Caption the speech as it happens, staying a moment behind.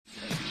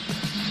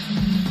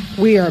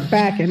We are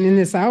back, and in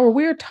this hour,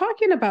 we are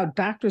talking about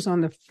doctors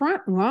on the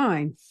front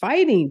line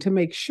fighting to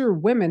make sure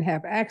women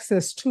have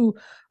access to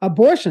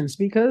abortions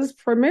because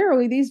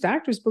primarily these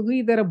doctors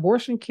believe that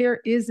abortion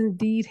care is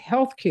indeed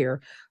health care.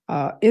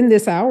 In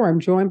this hour, I'm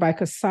joined by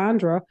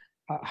Cassandra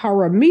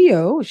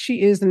Jaramillo.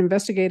 She is an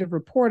investigative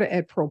reporter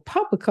at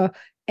ProPublica,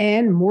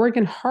 and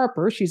Morgan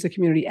Harper. She's a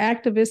community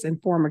activist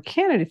and former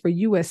candidate for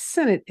U.S.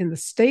 Senate in the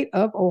state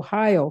of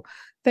Ohio.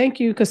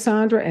 Thank you,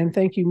 Cassandra, and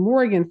thank you,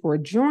 Morgan, for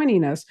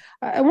joining us.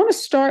 I want to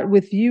start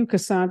with you,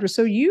 Cassandra.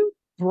 So you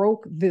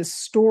broke this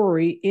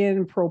story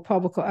in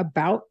ProPublica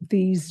about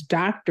these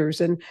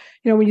doctors. And,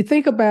 when you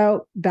think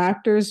about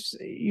doctors,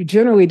 you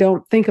generally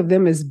don't think of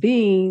them as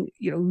being,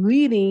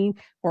 leading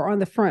or on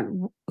the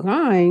front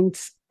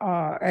lines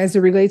as it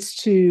relates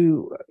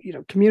to,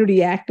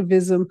 community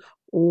activism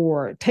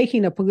or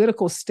taking a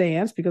political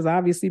stance, because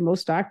obviously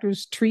most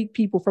doctors treat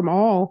people from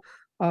all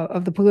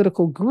of the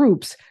political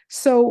groups.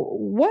 So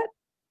what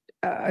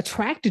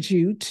attracted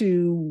you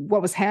to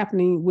what was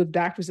happening with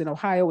doctors in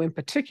Ohio in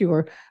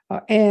particular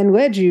and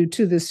led you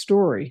to this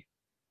story?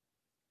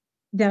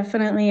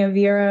 Definitely,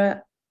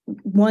 Avira.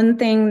 One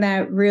thing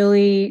that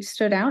really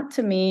stood out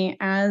to me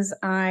as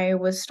I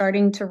was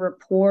starting to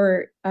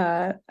report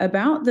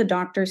about the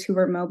doctors who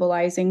were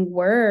mobilizing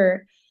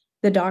were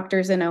the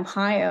doctors in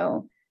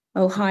Ohio.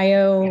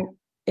 Ohio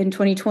in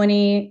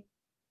 2020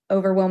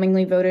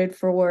 overwhelmingly voted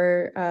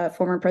for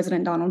former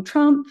President Donald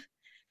Trump.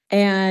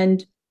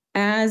 And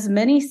as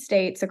many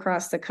states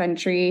across the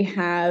country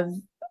have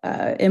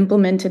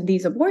implemented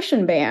these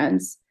abortion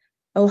bans,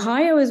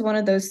 Ohio is one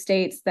of those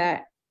states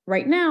that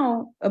right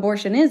now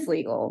abortion is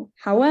legal.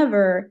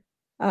 However,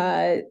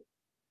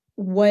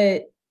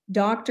 what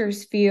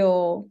doctors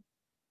feel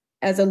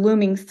as a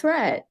looming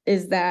threat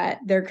is that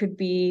there could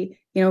be,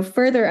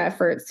 further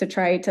efforts to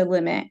try to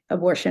limit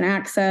abortion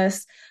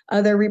access,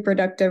 other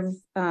reproductive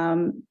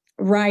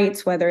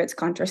rights, whether it's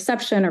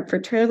contraception or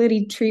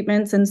fertility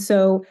treatments. And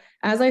so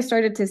as I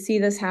started to see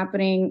this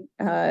happening,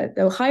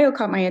 Ohio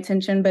caught my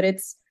attention, but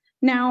it's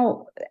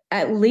now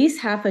at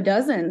least half a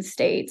dozen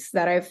states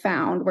that I've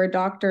found where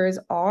doctors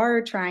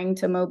are trying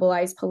to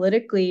mobilize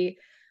politically,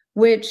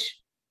 which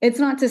it's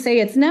not to say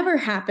it's never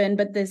happened,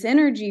 but this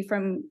energy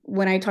from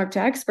when I talk to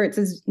experts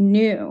is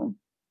new.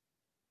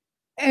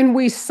 And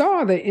we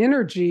saw the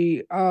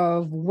energy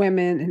of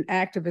women and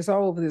activists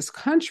all over this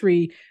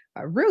country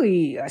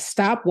really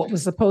stop what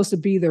was supposed to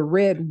be the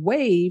red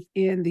wave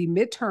in the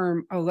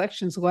midterm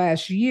elections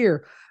last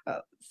year.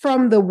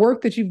 From the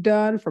work that you've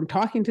done, from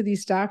talking to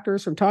these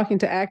doctors, from talking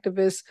to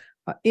activists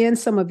in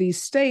some of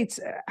these states,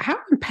 how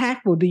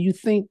impactful do you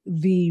think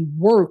the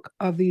work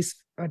of these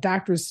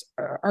doctors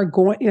are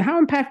going?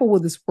 How impactful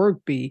will this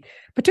work be,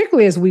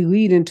 particularly as we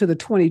lead into the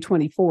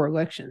 2024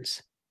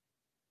 elections?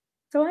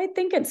 So I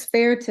think it's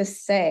fair to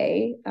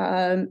say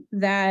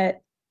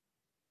that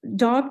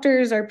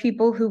doctors are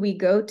people who we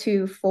go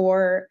to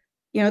for,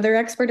 their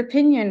expert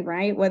opinion,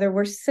 right? Whether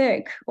we're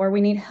sick or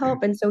we need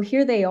help. And so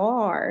here they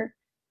are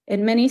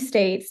in many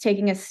states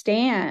taking a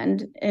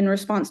stand in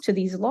response to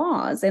these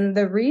laws. And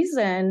the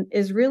reason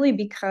is really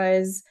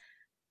because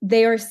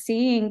they are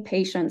seeing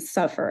patients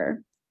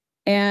suffer.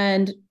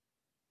 And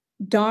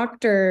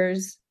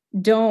doctors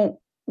don't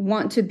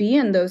want to be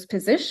in those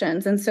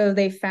positions. And so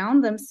they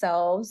found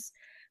themselves,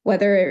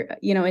 whether,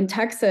 in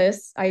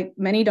Texas,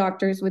 many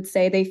doctors would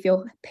say they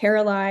feel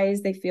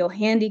paralyzed, they feel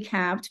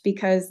handicapped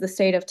because the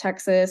state of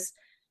Texas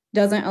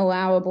doesn't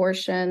allow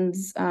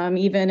abortions,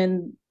 even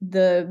in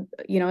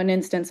an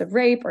instance of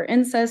rape or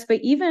incest, but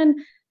even,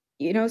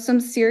 some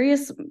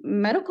serious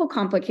medical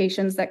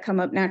complications that come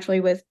up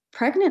naturally with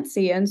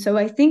pregnancy. And so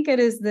I think it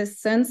is this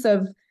sense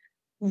of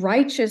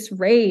righteous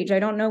rage. I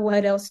don't know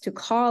what else to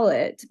call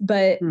it,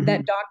 but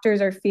that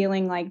doctors are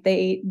feeling like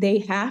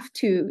they have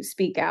to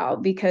speak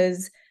out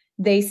because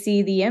they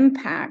see the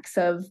impacts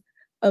of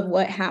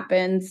what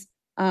happens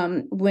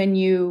when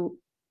you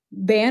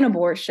ban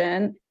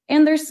abortion.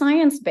 And they're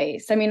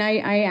science-based. I mean,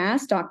 I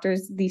asked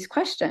doctors these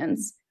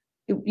questions,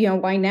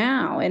 why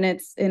now? And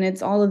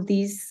it's all of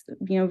these,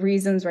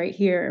 reasons right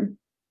here.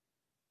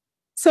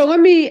 So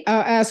let me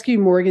ask you,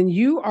 Morgan,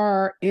 you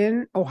are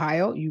in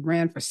Ohio. You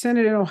ran for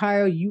Senate in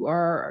Ohio. You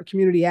are a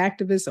community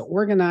activist, an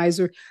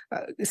organizer.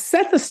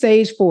 Set the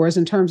stage for us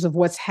in terms of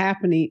what's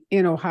happening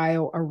in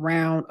Ohio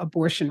around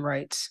abortion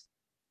rights.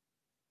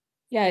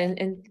 Yeah,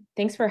 and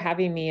thanks for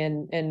having me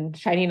and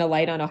shining a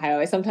light on Ohio.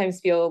 I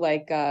sometimes feel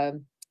like a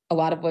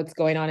lot of what's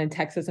going on in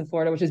Texas and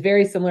Florida, which is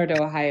very similar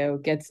to Ohio,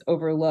 gets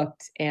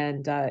overlooked.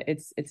 And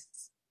it's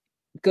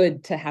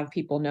good to have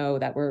people know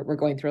that we're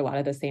going through a lot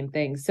of the same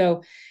things.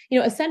 So,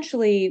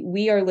 essentially,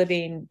 we are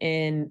living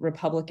in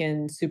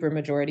Republican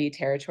supermajority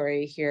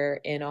territory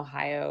here in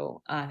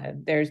Ohio.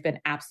 There's been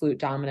absolute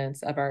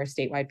dominance of our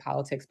statewide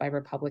politics by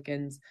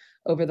Republicans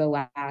over the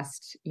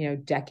last,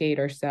 decade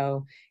or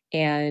so.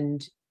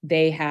 And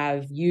they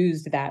have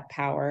used that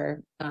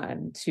power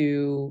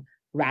to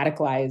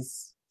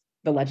radicalize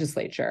the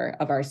legislature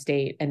of our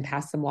state and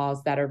pass some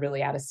laws that are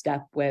really out of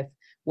step with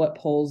what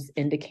polls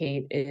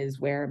indicate is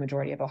where a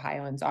majority of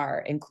Ohioans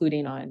are,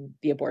 including on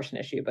the abortion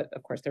issue. But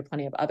of course, there are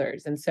plenty of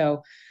others. And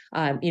so,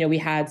 we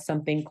had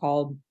something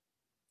called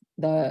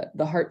the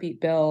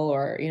heartbeat bill,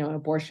 or, an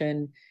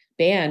abortion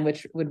ban,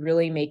 which would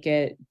really make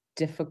it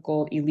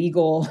difficult,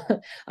 illegal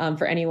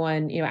for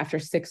anyone, after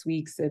 6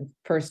 weeks of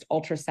first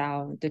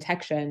ultrasound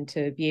detection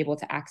to be able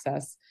to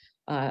access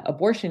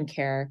abortion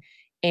care.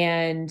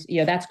 And,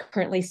 that's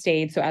currently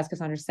stayed. So as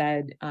Cassandra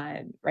said,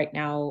 right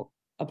now,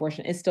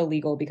 abortion is still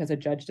legal because a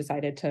judge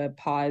decided to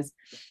pause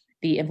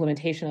the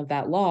implementation of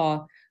that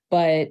law.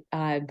 But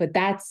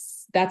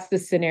that's the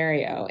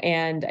scenario.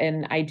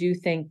 And I do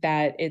think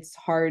that it's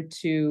hard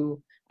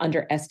to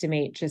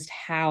underestimate just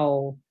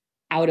how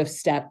out of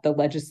step the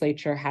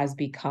legislature has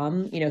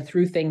become,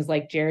 through things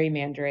like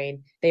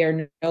gerrymandering. They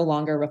are no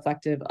longer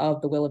reflective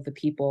of the will of the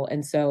people.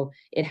 And so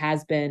it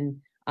has been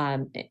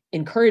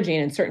encouraging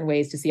in certain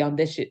ways to see on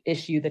this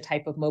issue the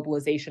type of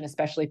mobilization,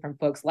 especially from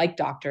folks like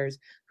doctors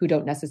who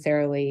don't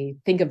necessarily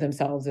think of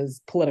themselves as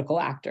political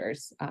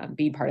actors,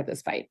 be part of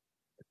this fight.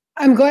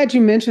 I'm glad you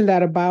mentioned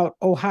that about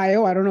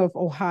Ohio. I don't know if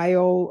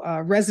Ohio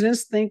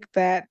residents think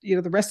that,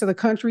 the rest of the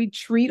country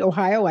treat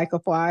Ohio like a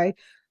fly,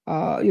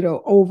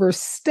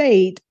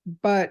 overstate,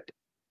 but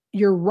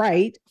you're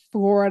right.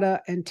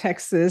 Florida and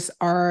Texas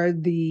are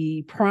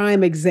the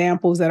prime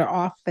examples that are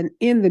often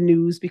in the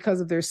news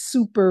because of their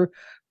super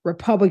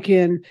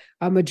Republican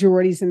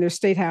majorities in their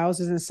state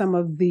houses and some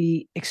of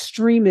the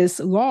extremist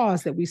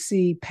laws that we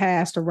see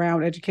passed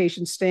around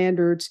education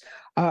standards,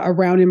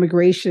 around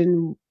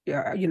immigration.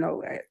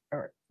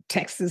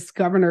 Texas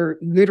governor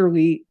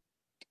literally,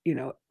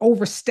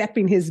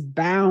 overstepping his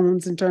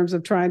bounds in terms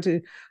of trying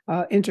to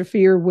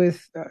interfere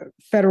with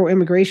federal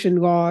immigration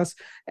laws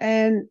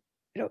and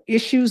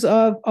issues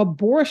of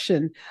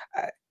abortion.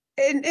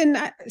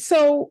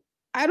 So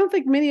I don't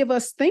think many of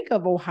us think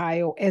of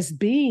Ohio as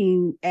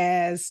being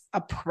as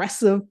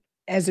oppressive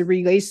as it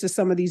relates to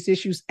some of these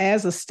issues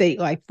as a state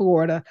like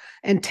Florida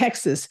and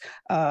Texas.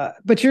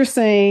 But you're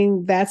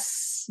saying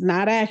that's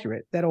not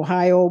accurate, that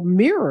Ohio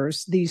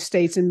mirrors these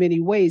states in many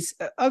ways.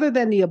 Other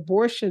than the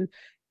abortion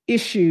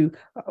issue,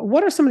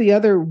 what are some of the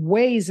other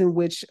ways in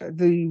which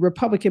the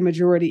Republican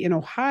majority in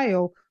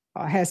Ohio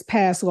has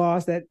passed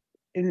laws that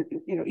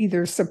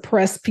either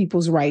suppress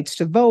people's rights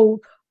to vote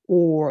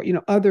or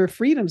other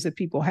freedoms that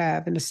people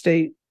have in the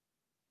state?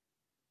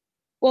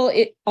 Well,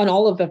 on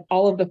all of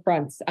the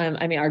fronts.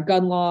 Our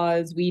gun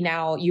laws.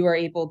 You are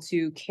able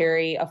to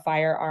carry a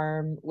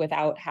firearm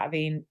without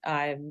having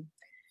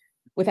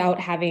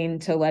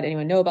to let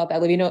anyone know about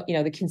that.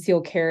 The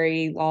concealed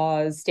carry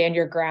laws, stand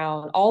your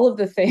ground, all of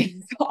the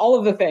things.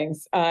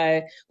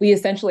 We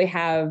essentially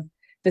have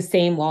the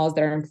same laws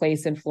that are in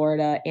place in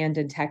Florida and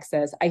in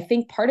Texas. I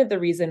think part of the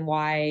reason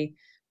why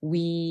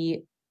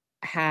we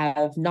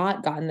have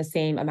not gotten the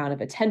same amount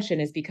of attention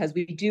is because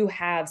we do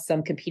have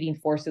some competing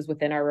forces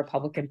within our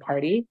Republican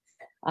Party.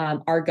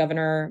 Our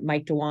governor,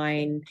 Mike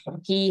DeWine,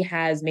 he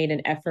has made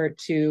an effort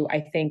to, I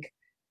think,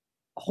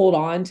 hold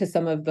on to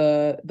some of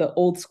the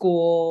old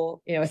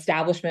school,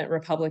 establishment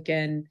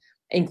Republican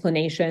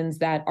inclinations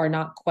that are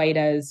not quite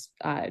as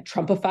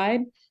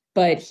Trumpified,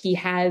 but he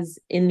has,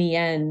 in the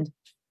end,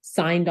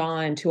 signed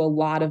on to a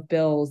lot of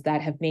bills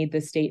that have made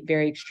the state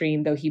very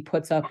extreme, though he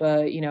puts up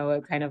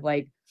a kind of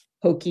like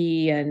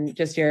hokey and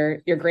just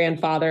your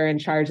grandfather in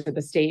charge of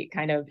the state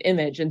kind of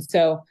image. And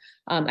so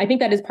I think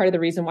that is part of the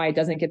reason why it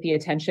doesn't get the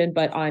attention.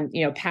 But on,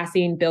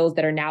 passing bills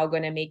that are now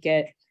going to make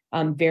it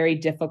very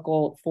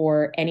difficult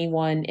for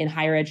anyone in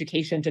higher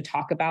education to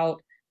talk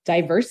about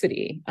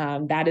diversity.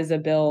 That is a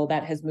bill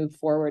that has moved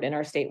forward in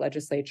our state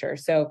legislature.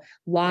 So a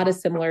lot of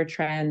similar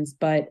trends,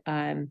 but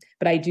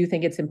I do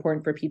think it's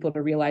important for people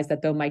to realize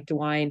that though Mike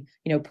DeWine,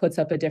 puts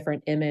up a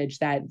different image,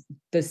 that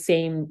the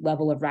same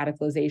level of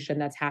radicalization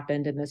that's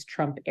happened in this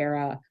Trump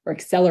era or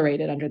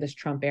accelerated under this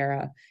Trump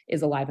era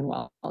is alive and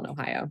well in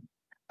Ohio.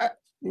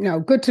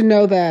 Good to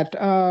know that.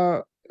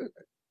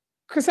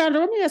 Cassandra,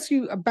 let me ask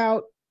you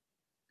about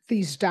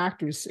these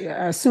doctors.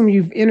 I assume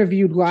you've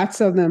interviewed lots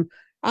of them.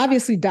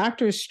 Obviously,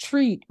 doctors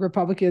treat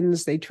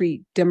Republicans, they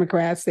treat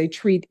Democrats, they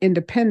treat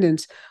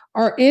independents.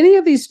 Are any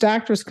of these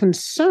doctors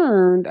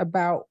concerned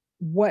about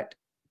what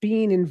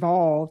being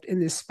involved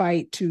in this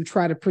fight to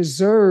try to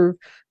preserve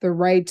the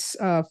rights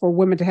for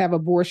women to have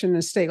abortion in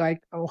a state like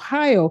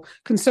Ohio,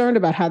 concerned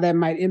about how that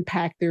might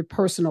impact their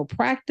personal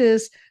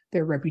practice,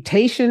 their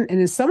reputation? And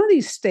in some of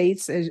these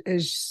states,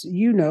 as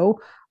you know,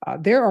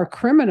 there are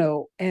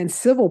criminal and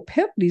civil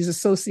penalties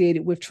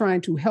associated with trying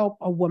to help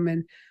a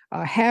woman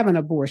have an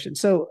abortion.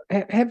 So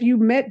have you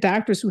met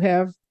doctors who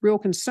have real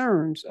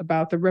concerns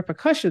about the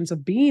repercussions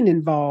of being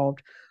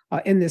involved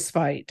in this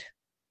fight?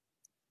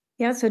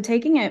 Yeah, so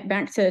taking it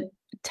back to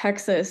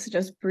Texas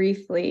just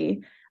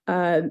briefly,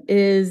 it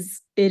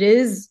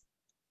is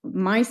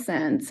my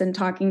sense in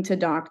talking to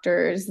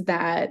doctors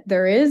that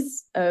there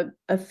is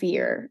a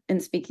fear in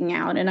speaking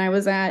out. And I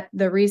was at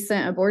the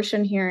recent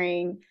abortion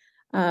hearing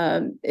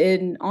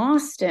in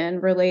Austin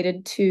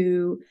related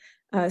to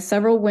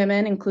several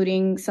women,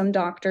 including some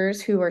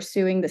doctors, who are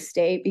suing the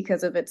state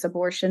because of its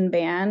abortion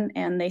ban,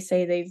 and they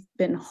say they've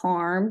been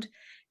harmed.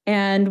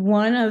 And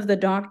one of the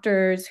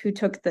doctors who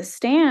took the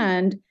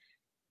stand,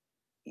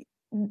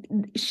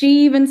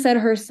 she even said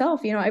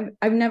herself,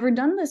 I've never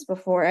done this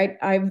before.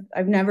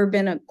 I've never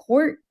been a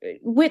court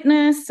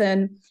witness,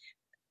 and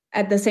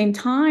at the same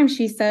time,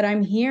 she said,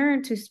 I'm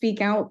here to speak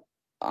out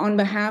on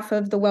behalf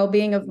of the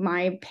well-being of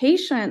my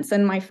patients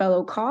and my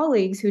fellow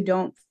colleagues who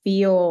don't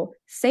feel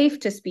safe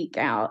to speak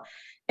out.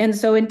 And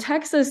so in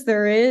Texas,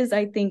 there is,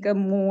 I think, a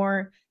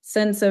more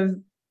sense of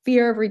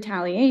fear of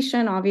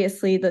retaliation.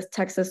 Obviously, the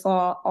Texas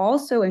law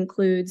also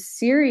includes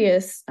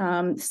serious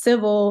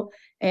civil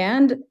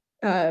and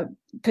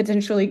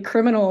potentially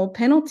criminal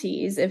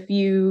penalties if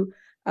you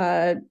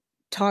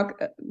talk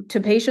to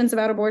patients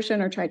about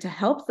abortion or try to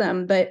help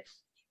them. But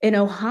in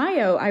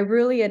Ohio, I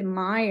really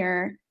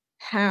admire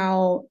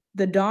how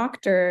the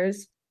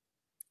doctors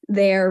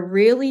there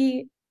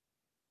really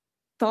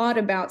thought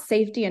about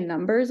safety in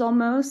numbers,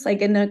 almost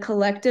like in a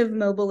collective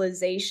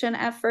mobilization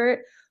effort.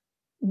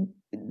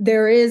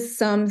 There is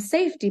some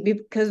safety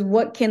because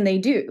what can they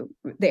do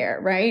there,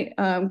 right?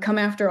 Come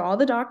after all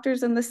the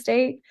doctors in the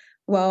state?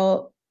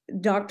 Well,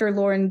 Dr.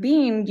 Lauren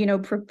Bean,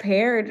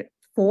 prepared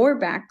for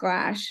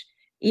backlash,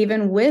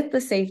 even with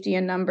the safety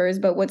in numbers.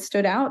 But what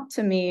stood out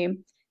to me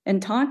in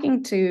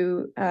talking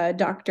to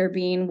Dr.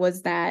 Bean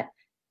was that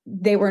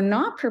they were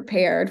not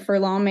prepared for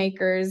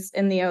lawmakers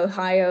in the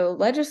Ohio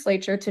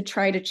legislature to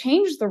try to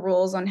change the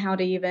rules on how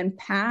to even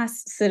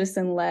pass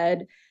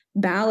citizen-led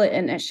ballot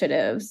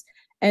initiatives.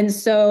 And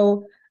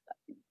so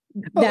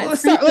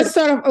let's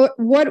start off.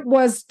 What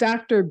was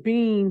Dr.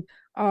 Bean?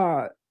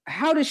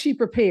 How did she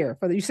prepare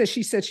for that?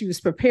 She said she was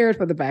prepared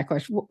for the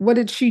backlash. What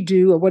did she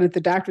do, or what did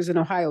the doctors in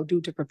Ohio do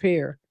to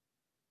prepare?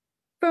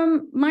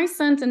 From my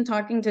sense in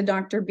talking to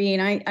Dr. Bean,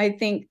 I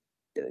think,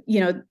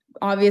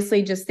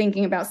 obviously just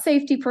thinking about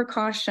safety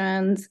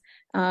precautions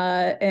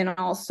and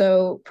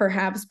also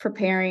perhaps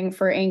preparing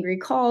for angry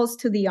calls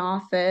to the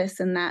office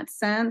in that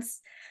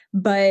sense.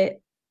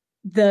 But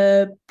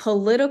the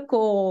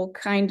political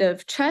kind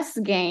of chess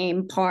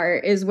game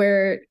part is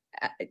where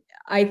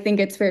I think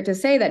it's fair to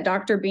say that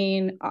Dr.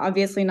 Bean,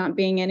 obviously not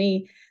being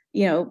any,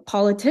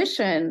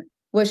 politician,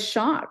 was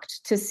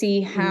shocked to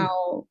see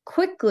how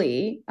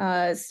quickly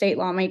state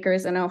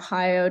lawmakers in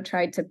Ohio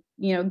tried to,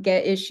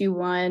 get issue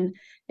 1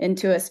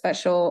 into a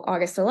special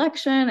August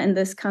election. And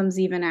this comes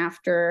even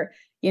after,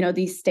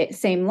 these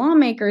same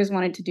lawmakers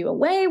wanted to do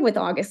away with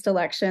August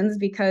elections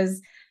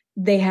because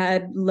they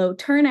had low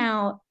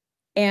turnout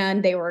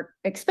and they were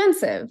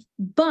expensive.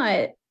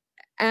 But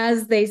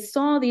as they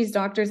saw these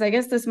doctors, I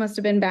guess this must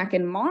have been back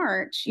in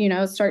March,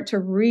 start to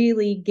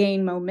really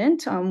gain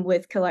momentum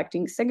with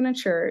collecting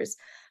signatures.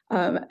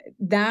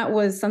 That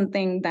was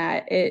something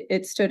that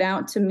it stood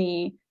out to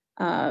me,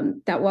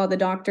 that while the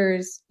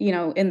doctors,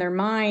 in their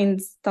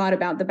minds thought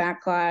about the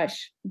backlash,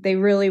 they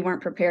really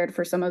weren't prepared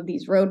for some of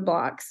these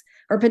roadblocks,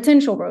 or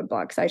potential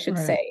roadblocks, I should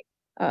say,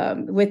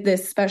 with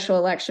this special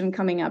election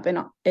coming up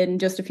in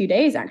just a few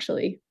days,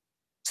 actually.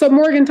 So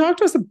Morgan, talk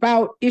to us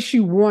about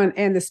issue 1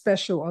 and the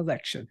special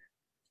election.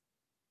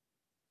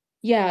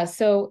 Yeah.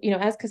 So,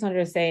 as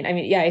Cassandra is saying,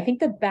 I think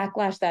the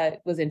backlash that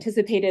was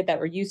anticipated, that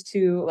we're used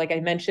to, like I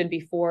mentioned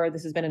before,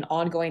 this has been an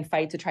ongoing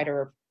fight to try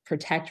to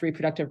protect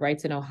reproductive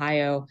rights in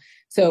Ohio.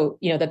 So,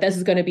 that this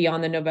is going to be on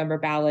the November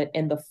ballot,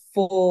 and the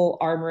full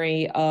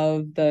armory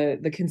of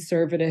the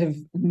conservative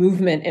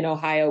movement in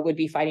Ohio would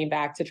be fighting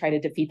back to try to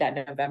defeat that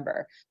in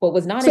November. What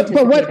was not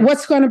anticipated. But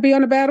what's going to be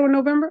on the ballot in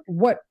November?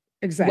 What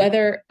exactly?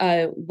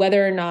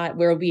 Whether or not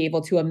we'll be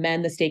able to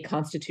amend the state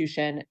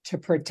constitution to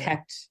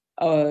protect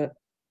a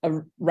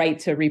right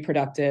to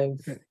reproductive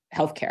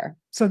health care.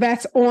 So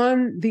that's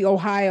on the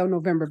Ohio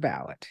November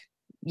ballot.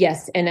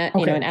 Yes. And,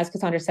 and as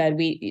Cassandra said,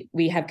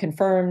 we have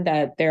confirmed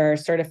that there are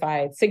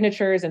certified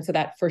signatures. And so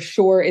that for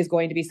sure is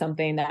going to be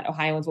something that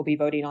Ohioans will be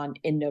voting on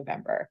in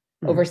November.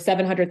 Over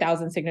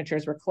 700,000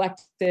 signatures were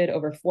collected,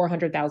 over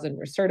 400,000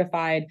 were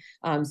certified.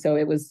 So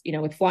it was,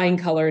 with flying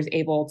colors,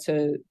 able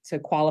to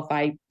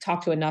qualify,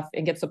 talk to enough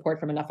and get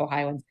support from enough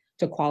Ohioans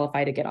to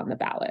qualify to get on the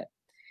ballot.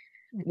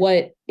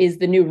 What is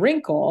the new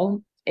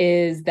wrinkle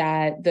is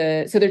that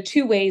so there are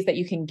 2 ways that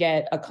you can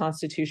get a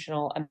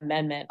constitutional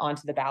amendment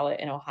onto the ballot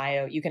in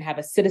Ohio. You can have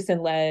a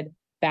citizen-led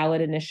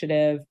ballot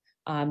initiative,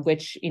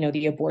 which,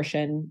 the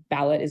abortion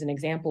ballot is an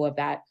example of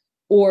that.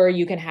 Or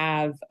you can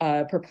have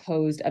a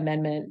proposed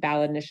amendment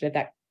ballot initiative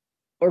that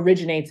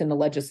originates in the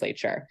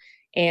legislature.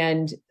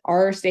 And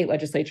our state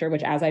legislature,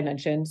 which, as I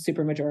mentioned,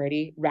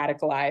 supermajority,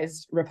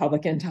 radicalized,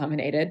 Republican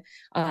dominated,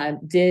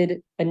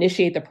 did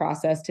initiate the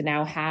process to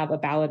now have a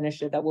ballot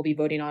initiative that we'll be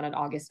voting on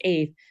August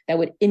 8th that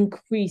would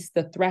increase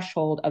the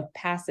threshold of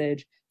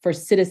passage for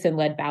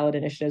citizen-led ballot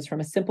initiatives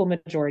from a simple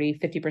majority,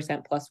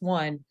 50% plus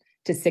 1,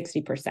 to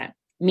 60%,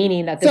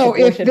 meaning that go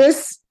ahead.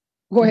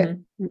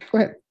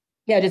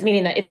 Yeah, just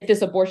meaning that if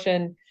this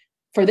abortion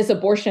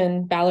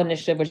ballot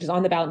initiative, which is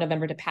on the ballot in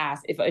November to pass,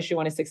 if issue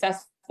 1 is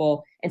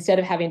successful, instead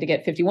of having to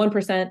get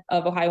 51%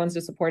 of Ohioans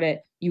to support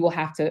it, we'll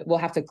have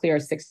to clear a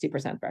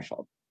 60%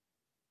 threshold.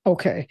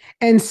 Okay.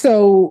 And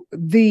so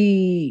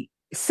the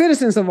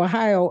citizens of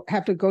Ohio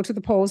have to go to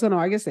the polls on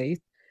August 8th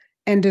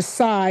and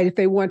decide if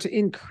they want to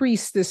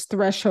increase this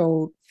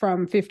threshold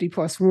from 50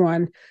 plus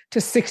one to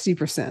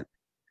 60%.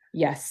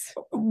 Yes.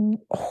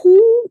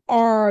 Who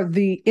are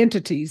the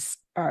entities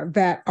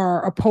that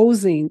are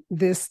opposing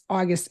this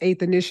August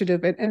 8th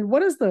initiative? And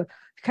what is the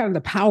kind of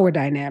the power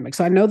dynamic?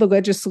 So I know the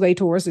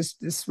legislators,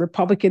 this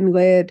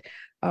Republican-led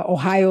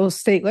Ohio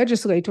state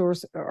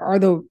legislators are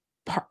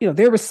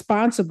they're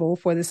responsible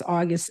for this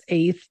August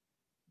 8th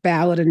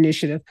ballot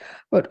initiative.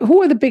 But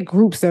who are the big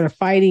groups that are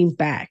fighting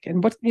back?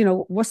 And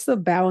what's the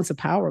balance of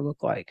power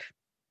look like?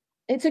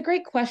 It's a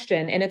great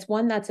question. And it's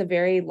one that's a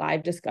very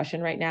live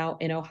discussion right now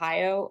in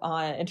Ohio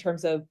in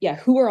terms of,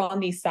 who are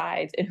on these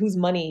sides and whose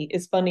money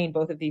is funding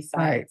both of these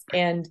sides. Right.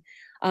 And,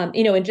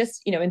 and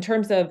just, in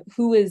terms of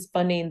who is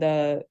funding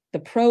the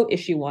pro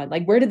issue one,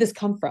 like, where did this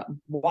come from?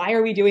 Why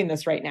are we doing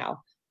this right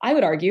now? I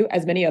would argue,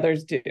 as many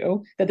others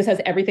do, that this has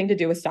everything to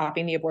do with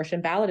stopping the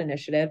abortion ballot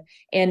initiative.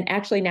 And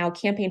actually now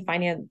campaign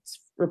finance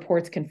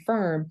reports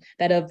confirm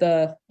that of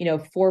the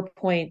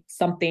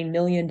 4-point-something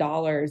million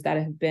that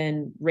have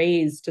been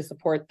raised to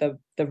support the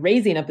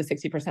raising of the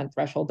 60%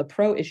 threshold, the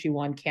pro issue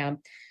one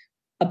camp,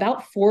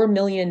 about $4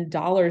 million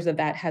of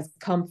that has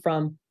come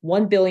from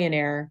one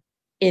billionaire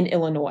in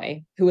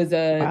Illinois who is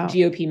a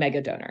GOP mega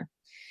donor.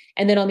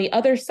 And then on the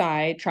other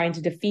side, trying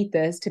to defeat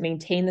this to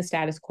maintain the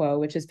status quo,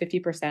 which is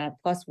 50%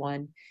 plus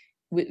one,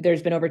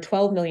 there's been over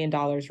 $12 million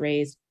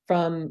raised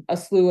from a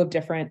slew of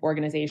different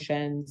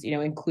organizations,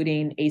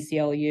 including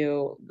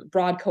ACLU,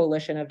 broad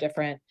coalition of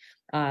different,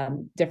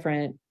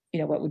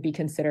 what would be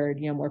considered,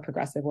 more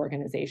progressive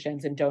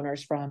organizations and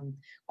donors from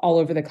all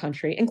over the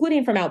country,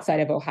 including from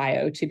outside of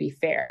Ohio, to be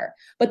fair.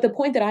 But the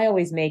point that I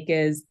always make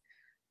is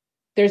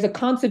there's a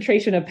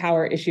concentration of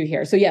power issue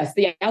here. So yes,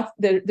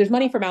 there's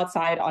money from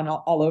outside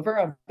all over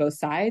on both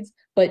sides,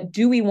 but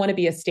do we want to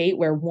be a state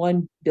where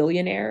one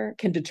billionaire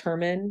can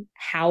determine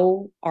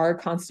how our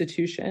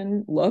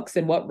Constitution looks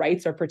and what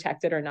rights are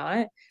protected or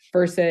not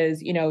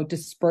versus,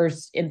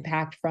 dispersed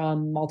impact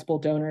from multiple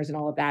donors and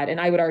all of that?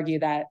 And I would argue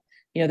that,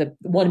 the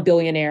one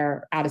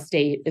billionaire out of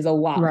state is a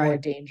lot more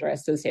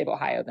dangerous to the state of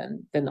Ohio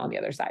than on the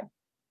other side.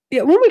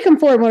 Yeah, when we come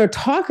forward, I want to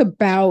talk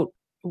about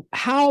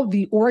how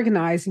the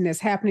organizing that's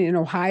happening in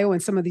Ohio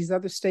and some of these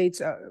other states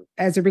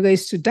as it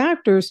relates to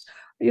doctors,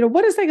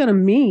 what is that going to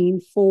mean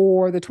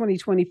for the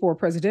 2024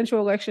 presidential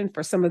election,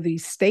 for some of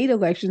these state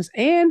elections,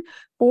 and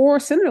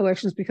for Senate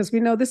elections? Because we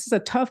know this is a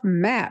tough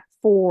map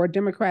for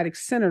Democratic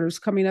senators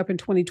coming up in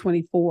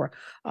 2024.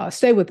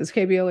 Stay with us,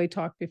 KBLA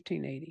Talk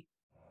 1580.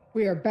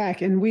 We are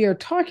back, and we are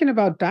talking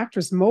about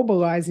doctors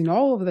mobilizing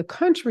all over the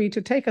country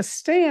to take a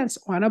stance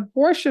on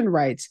abortion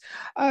rights.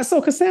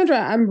 So, Cassandra,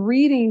 I'm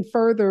reading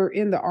further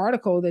in the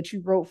article that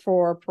you wrote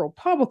for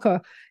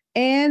ProPublica,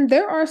 and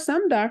there are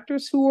some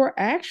doctors who are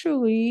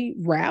actually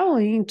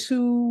rallying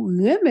to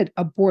limit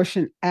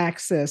abortion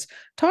access.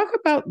 Talk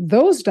about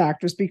those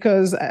doctors,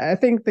 because I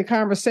think the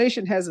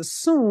conversation has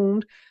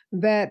assumed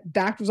that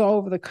doctors all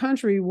over the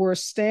country were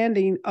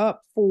standing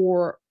up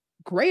for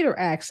greater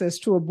access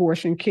to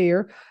abortion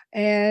care.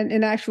 And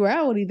in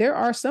actuality, there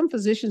are some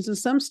physicians in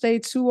some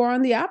states who are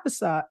on the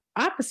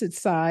opposite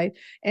side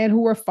and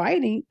who are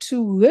fighting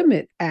to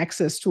limit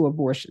access to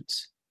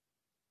abortions.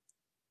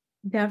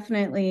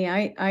 Definitely.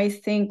 I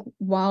think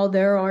while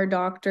there are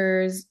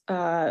doctors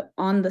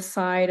on the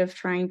side of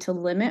trying to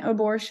limit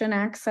abortion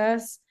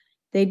access,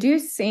 they do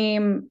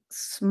seem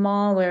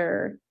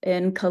smaller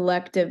in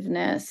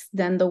collectiveness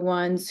than the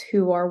ones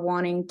who are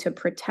wanting to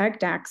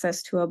protect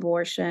access to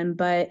abortion.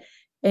 But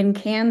in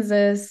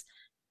Kansas,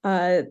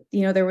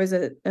 there was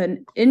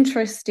an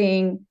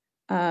interesting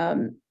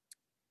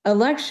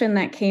election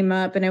that came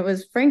up, and it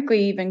was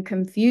frankly even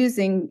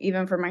confusing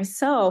even for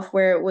myself,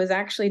 where it was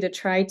actually to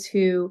try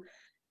to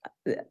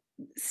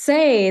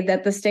say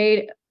that the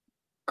state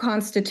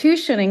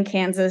Constitution in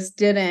Kansas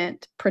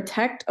didn't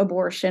protect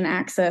abortion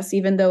access,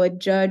 even though a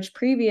judge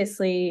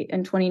previously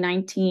in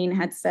 2019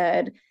 had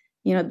said,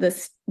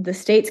 the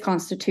state's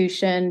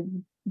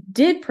Constitution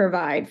did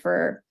provide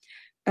for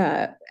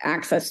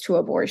access to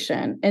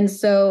abortion. And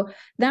so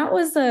that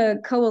was a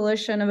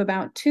coalition of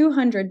about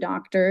 200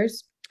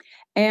 doctors.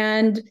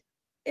 And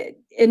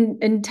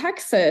in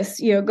Texas,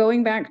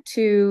 going back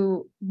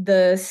to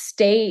the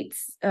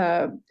state's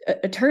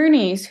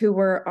attorneys who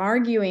were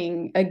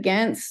arguing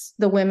against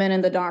the women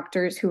and the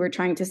doctors who were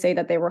trying to say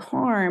that they were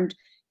harmed,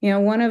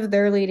 one of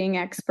their leading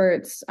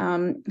experts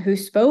who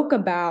spoke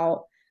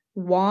about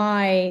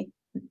why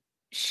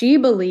she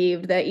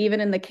believed that even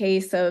in the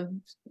case of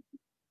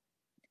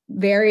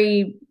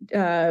very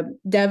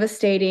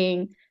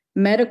devastating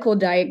medical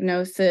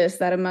diagnosis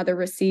that a mother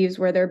receives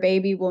where their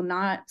baby will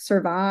not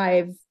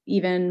survive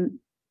even,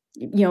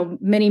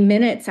 many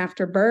minutes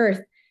after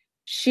birth,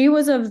 she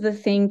was of the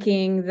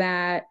thinking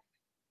that,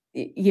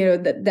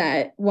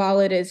 that while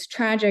it is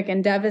tragic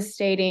and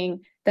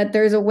devastating, that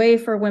there's a way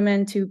for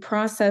women to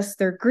process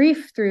their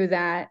grief through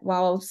that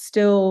while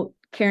still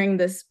carrying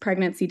this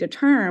pregnancy to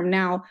term.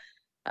 Now,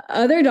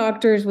 Other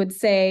doctors would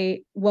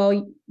say,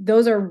 well,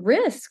 those are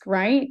risks,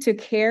 right? To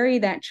carry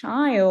that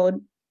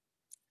child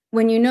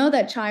when you know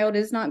that child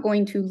is not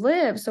going to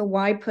live. So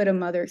why put a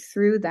mother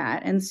through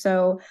that? And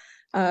so,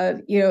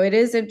 it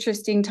is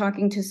interesting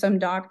talking to some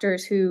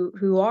doctors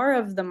who are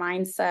of the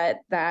mindset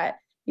that,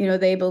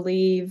 they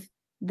believe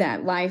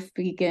that life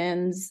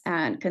begins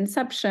at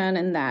conception,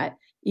 and that,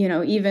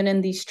 even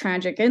in these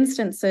tragic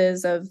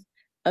instances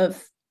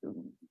of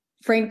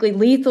frankly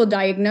lethal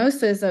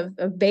diagnosis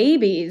of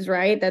babies,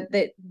 right, that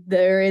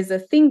there is a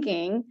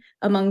thinking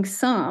among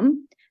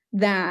some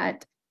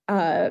that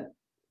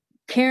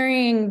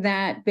carrying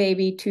that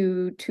baby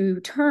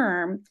to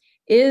term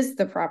is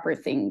the proper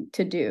thing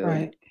to do.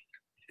 Right.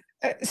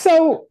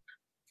 So,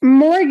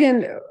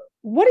 Morgan,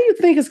 what do you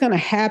think is going to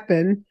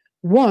happen,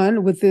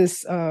 one, with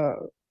this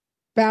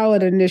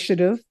ballot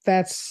initiative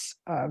that's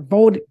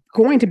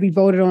going to be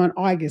voted on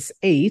August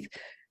 8th,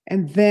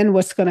 and then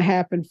what's going to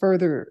happen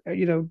further,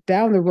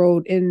 down the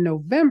road in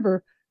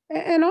November?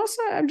 And also,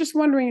 I'm just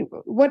wondering,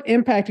 what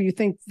impact do you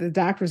think the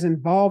doctor's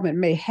involvement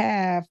may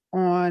have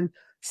on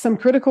some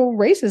critical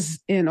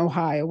races in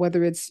Ohio,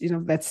 whether it's,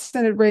 that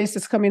Senate race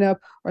that's coming up,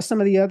 or some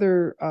of the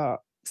other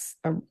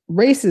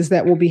races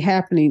that will be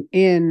happening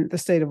in the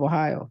state of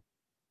Ohio?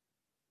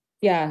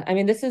 Yeah, I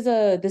mean, this is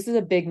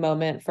a big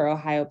moment for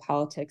Ohio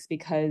politics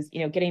because,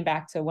 getting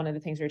back to one of the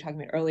things we were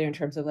talking about earlier in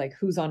terms of like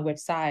who's on which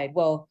side.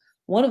 Well,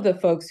 one of the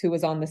folks who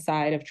was on the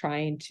side of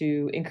trying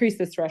to increase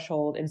this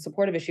threshold in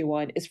support of issue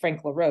 1 is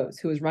Frank LaRose,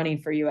 who is running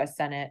for U.S.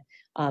 Senate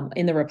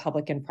in the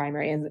Republican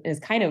primary, and is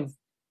kind of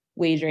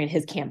wagering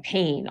his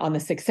campaign on the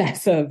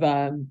success of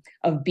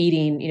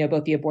beating,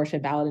 both the abortion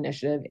ballot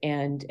initiative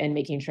and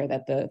making sure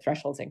that the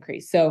thresholds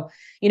increase. So,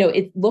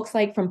 it looks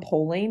like from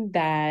polling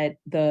that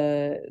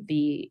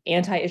the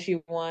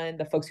anti-issue 1,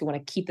 the folks who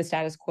want to keep the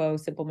status quo,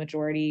 simple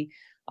majority,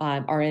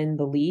 are in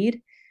the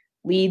lead.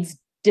 Leads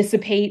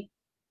dissipate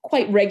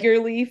quite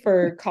regularly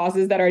for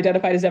causes that are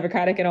identified as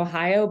Democratic in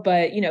Ohio,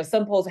 but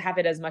some polls have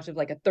it as much as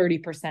like a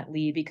 30%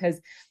 lead, because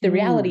the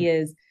reality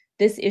is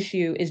this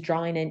issue is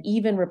drawing in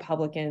even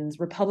Republicans,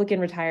 Republican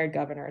retired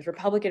governors,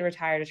 Republican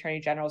retired attorney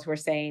generals who are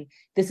saying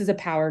this is a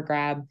power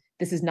grab.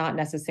 This is not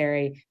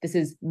necessary. This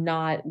is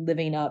not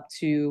living up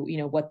to,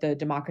 what the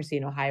democracy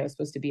in Ohio is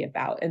supposed to be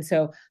about. And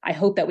so I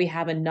hope that we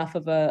have enough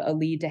of a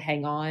lead to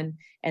hang on,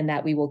 and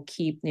that we will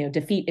keep,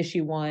 defeat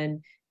issue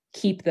 1,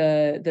 keep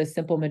the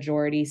simple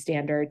majority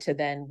standard to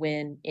then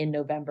win in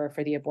November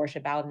for the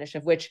abortion ballot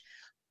initiative, which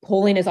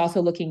polling is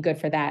also looking good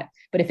for that.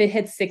 But if it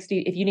hits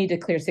 60, if you need to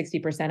clear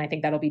 60%, I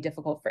think that'll be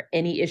difficult for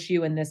any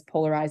issue in this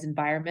polarized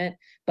environment.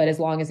 But as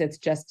long as it's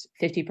just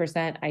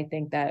 50%, I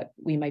think that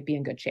we might be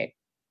in good shape.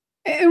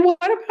 And what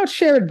about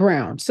Sherrod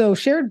Brown? So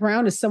Sherrod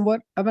Brown is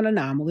somewhat of an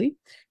anomaly.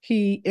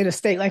 He, in a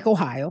state like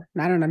Ohio,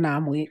 not an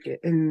anomaly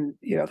in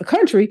the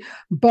country,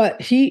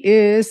 but he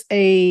is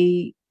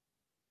a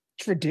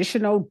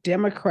traditional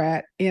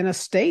Democrat in a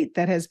state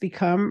that has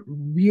become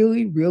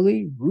really,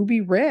 really ruby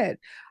red.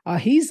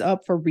 He's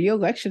up for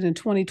re-election in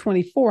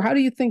 2024. How do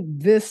you think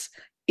this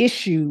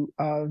issue,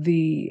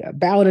 the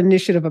ballot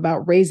initiative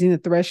about raising the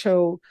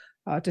threshold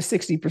to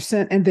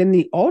 60%, and then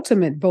the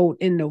ultimate vote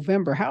in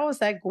November, how is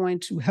that going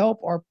to help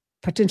or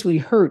potentially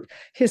hurt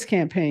his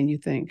campaign, you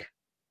think?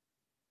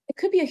 It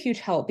could be a huge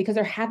help because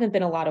there haven't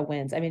been a lot of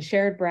wins. I mean,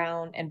 Sherrod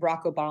Brown and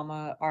Barack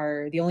Obama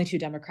are the only 2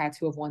 Democrats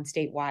who have won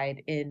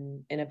statewide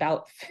in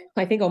about,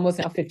 I think, almost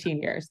now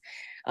 15 years.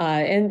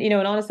 And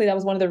honestly, that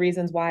was one of the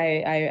reasons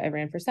why I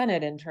ran for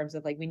Senate, in terms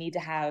of like, we need to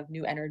have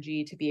new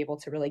energy to be able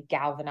to really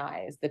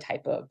galvanize the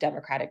type of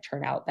Democratic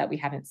turnout that we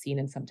haven't seen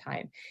in some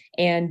time.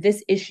 And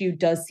this issue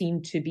does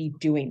seem to be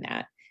doing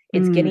that.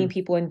 It's getting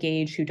people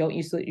engaged who don't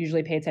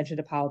usually pay attention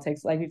to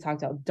politics, like we've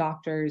talked about,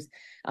 doctors.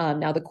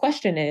 Now, the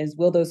question is,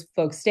 will those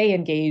folks stay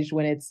engaged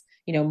when it's,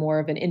 more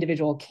of an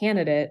individual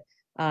candidate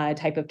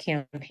type of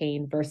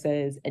campaign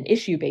versus an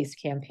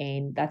issue-based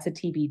campaign? That's a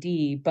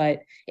TBD, but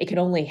it can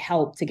only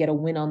help to get a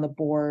win on the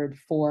board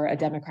for a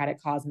Democratic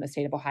cause in the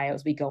state of Ohio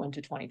as we go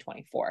into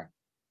 2024.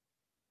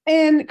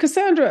 And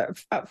Cassandra,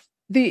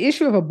 the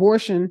issue of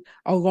abortion,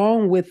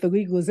 along with the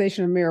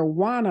legalization of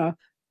marijuana,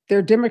 there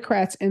are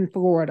Democrats in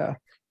Florida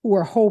who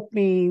are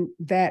hoping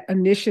that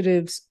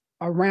initiatives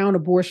around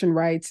abortion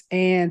rights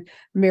and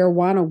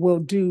marijuana will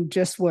do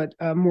just what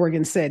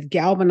Morgan said: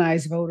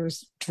 galvanize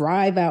voters,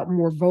 drive out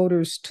more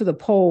voters to the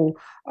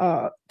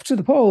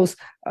polls.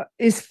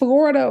 Is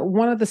Florida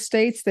one of the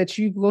states that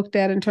you've looked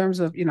at in terms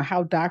of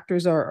how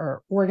doctors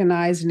are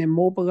organizing and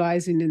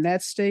mobilizing in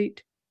that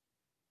state?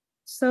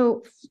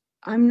 So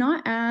I'm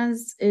not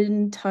as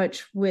in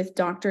touch with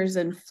doctors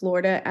in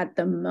Florida at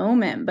the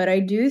moment, but I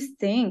do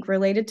think,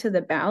 related to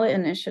the ballot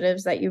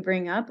initiatives that you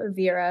bring up,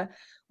 Vera,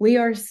 we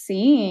are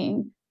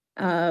seeing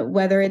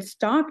whether it's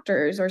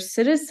doctors or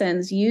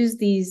citizens use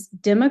these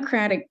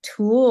democratic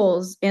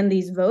tools and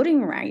these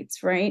voting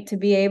rights, right, to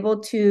be able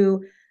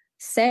to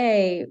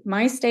say,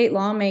 my state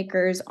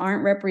lawmakers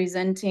aren't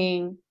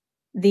representing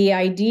the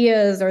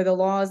ideas or the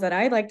laws that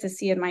I'd like to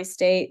see in my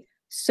state.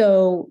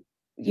 So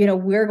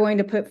we're going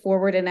to put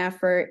forward an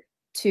effort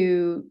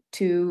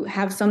to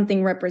have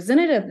something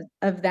representative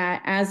of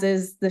that, as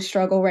is the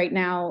struggle right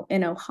now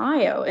in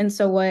Ohio. And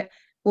so what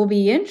will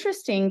be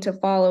interesting to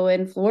follow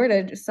in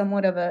Florida,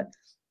 somewhat of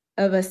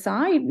a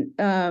side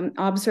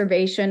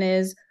observation,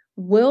 is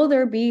will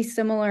there be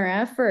similar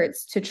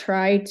efforts to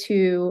try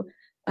to,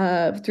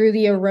 through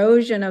the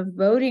erosion of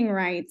voting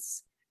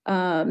rights,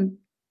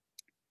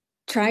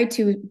 try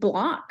to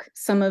block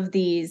some of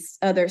these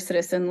other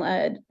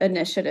citizen-led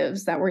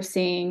initiatives that we're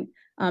seeing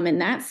in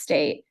that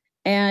state?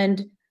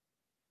 And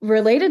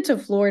related to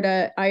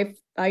Florida,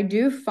 I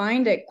do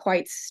find it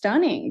quite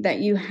stunning that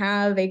you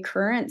have a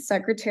current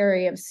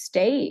Secretary of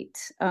State,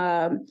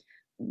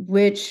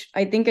 which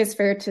I think is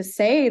fair to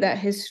say that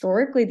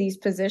historically these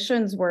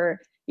positions were,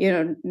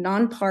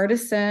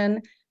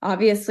 nonpartisan.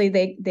 Obviously,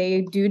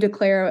 they do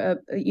declare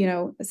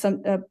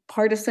a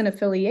partisan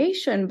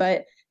affiliation,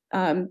 but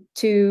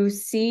to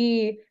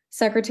see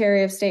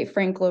Secretary of State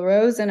Frank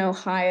LaRose in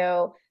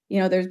Ohio,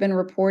 there's been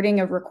reporting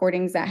of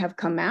recordings that have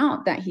come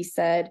out that he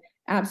said,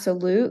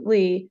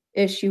 absolutely,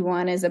 issue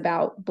 1 is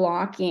about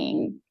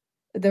blocking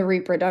the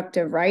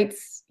reproductive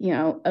rights,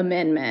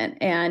 amendment.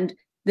 And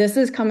this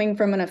is coming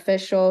from an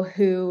official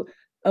who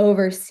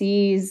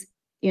oversees,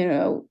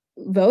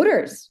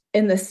 voters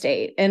in the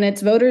state, and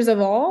it's voters of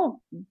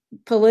all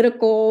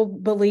political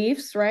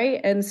beliefs,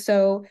 right? And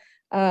so,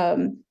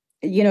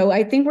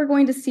 I think we're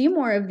going to see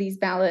more of these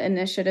ballot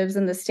initiatives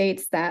in the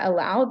states that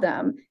allow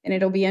them, and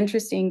it'll be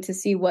interesting to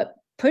see what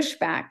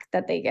pushback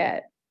that they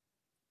get.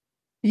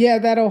 Yeah,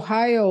 that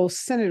Ohio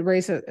Senate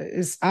race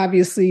is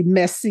obviously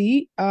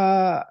messy.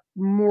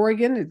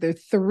 Morgan, there are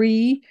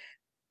 3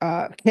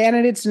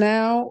 candidates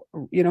now,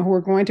 who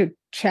are going to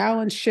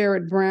challenge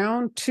Sherrod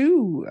Brown.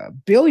 2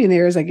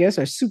 billionaires, I guess,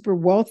 are super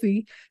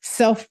wealthy,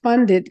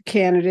 self-funded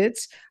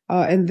candidates.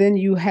 And then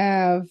you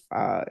have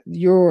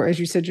as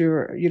you said,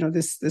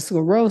 this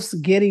LaRose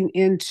getting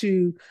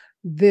into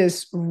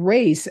this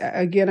race.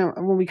 Again,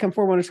 when we come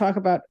forward, I want to talk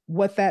about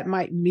what that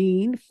might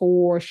mean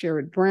for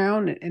Sherrod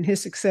Brown and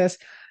his success.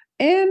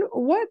 And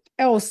what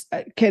else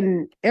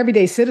can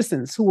everyday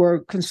citizens who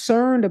are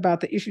concerned about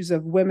the issues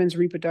of women's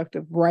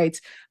reproductive rights,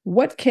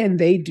 what can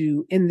they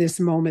do in this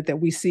moment that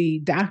we see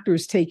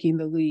doctors taking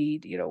the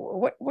lead?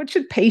 What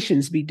should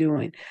patients be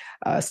doing?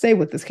 Stay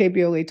with us,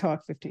 KBLA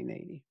Talk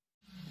 1580.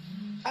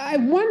 I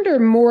wonder,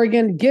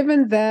 Morgan,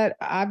 given that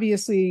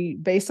obviously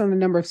based on the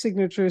number of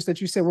signatures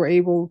that you said were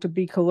able to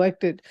be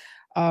collected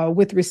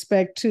with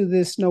respect to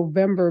this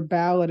November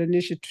ballot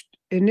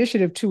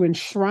initiative to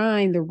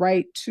enshrine the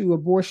right to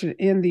abortion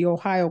in the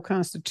Ohio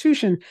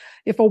Constitution,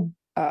 if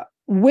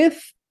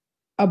with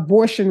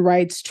abortion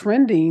rights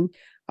trending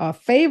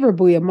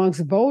favorably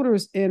amongst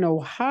voters in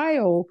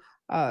Ohio,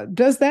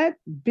 does that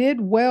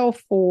bid well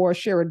for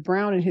Sherrod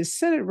Brown in his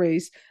Senate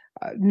race?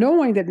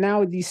 Knowing that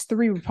now these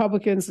 3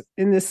 Republicans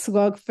in this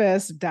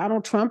slugfest,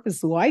 Donald Trump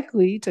is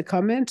likely to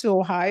come into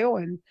Ohio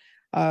and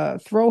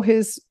throw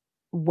his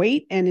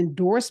weight and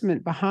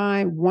endorsement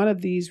behind one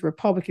of these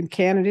Republican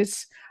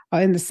candidates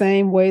in the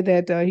same way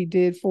that he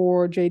did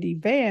for J.D.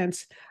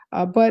 Vance.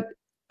 But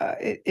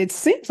it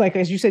seems like,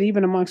 as you said,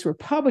 even amongst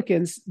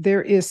Republicans,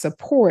 there is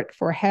support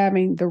for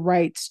having the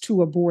rights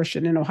to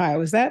abortion in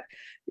Ohio. Is that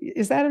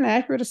an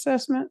accurate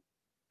assessment?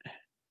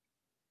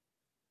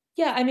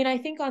 Yeah, I mean, I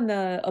think on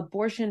the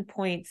abortion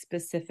point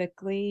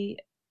specifically,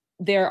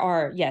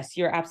 yes,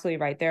 you're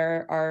absolutely right.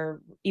 There are,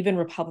 even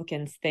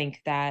Republicans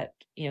think that,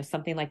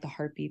 something like the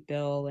heartbeat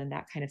bill and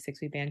that kind of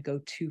 6-week ban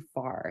go too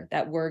far,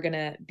 that we're going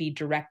to be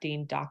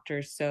directing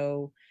doctors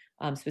so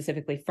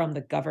specifically from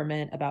the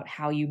government about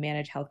how you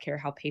manage healthcare,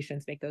 how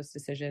patients make those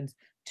decisions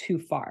too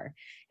far.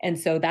 And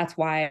so that's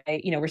why,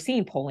 we're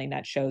seeing polling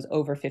that shows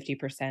over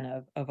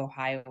 50% of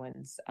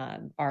Ohioans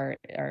are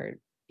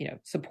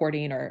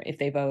supporting, or if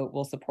they vote,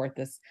 will support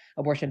this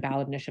abortion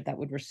ballot initiative that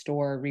would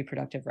restore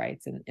reproductive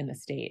rights in the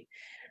state.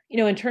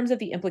 In terms of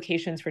the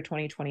implications for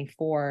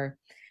 2024,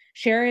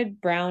 Sherrod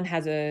Brown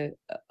has a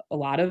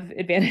lot of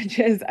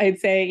advantages. I'd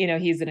say,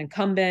 he's an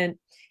incumbent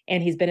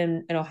and he's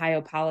been in Ohio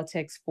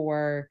politics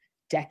for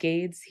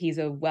decades. He's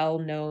a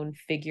well-known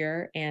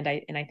figure, and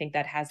I think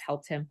that has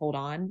helped him hold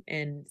on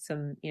in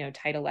some,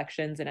 tight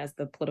elections, and as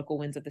the political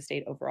winds of the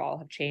state overall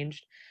have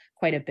changed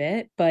quite a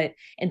bit. But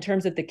in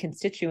terms of the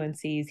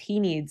constituencies, he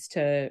needs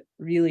to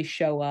really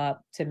show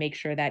up to make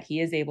sure that he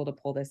is able to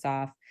pull this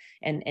off.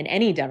 And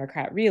any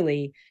Democrat,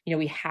 really,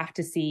 we have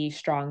to see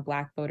strong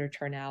Black voter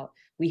turnout.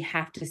 We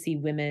have to see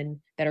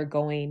women that are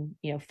going,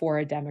 for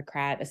a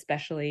Democrat,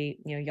 especially,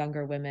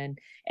 younger women.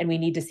 And we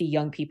need to see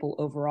young people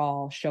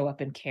overall show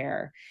up and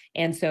care.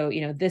 And so,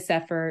 this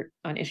effort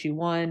on issue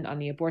 1, on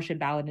the abortion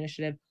ballot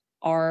initiative,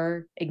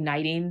 are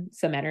igniting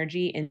some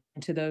energy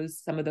into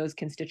some of those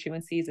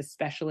constituencies,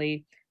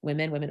 especially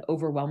women. Women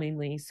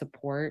overwhelmingly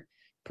support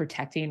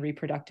protecting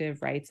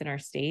reproductive rights in our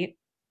state.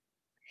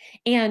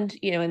 And,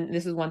 and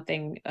this is one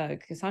thing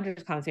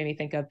Cassandra's comments made me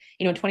think of,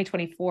 in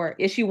 2024,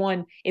 issue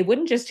one, it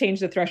wouldn't just change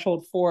the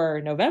threshold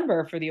for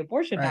November for the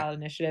abortion ballot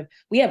initiative.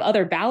 We have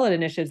other ballot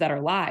initiatives that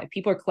are live.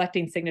 People are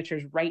collecting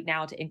signatures right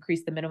now to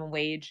increase the minimum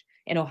wage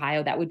in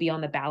Ohio. That would be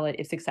on the ballot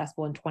if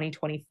successful in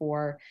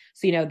 2024.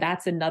 So,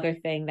 that's another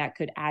thing that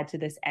could add to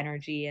this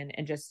energy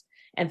and just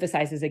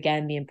emphasizes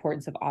again the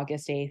importance of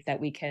August 8th, that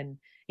we can,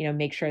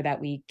 make sure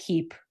that we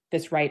keep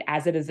this right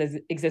as it has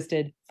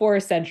existed for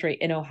a century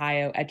in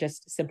Ohio at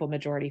just simple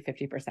majority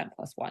 50%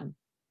 plus one.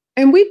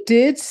 And we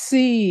did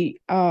see,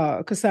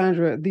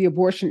 Cassandra, the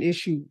abortion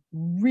issue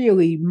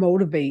really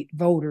motivate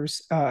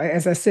voters,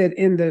 as I said,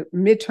 in the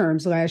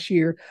midterms last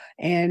year,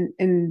 and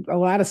in a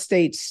lot of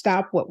states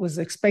stop what was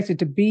expected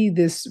to be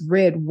this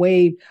red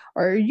wave.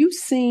 Are you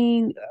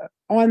seeing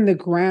on the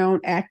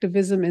ground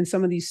activism in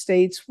some of these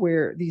states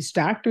where these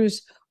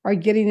doctors are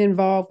getting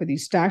involved, where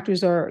these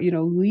doctors are,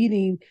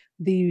 leading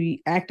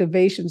the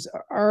activations,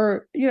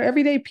 are,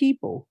 everyday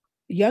people,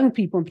 young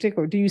people in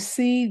particular? Do you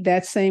see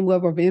that same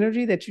level of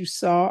energy that you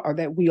saw, or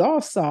that we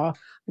all saw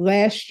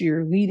last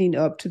year leading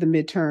up to the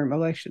midterm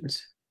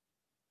elections?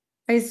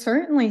 I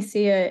certainly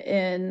see it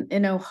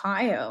in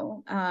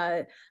Ohio.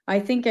 I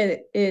think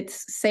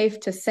it's safe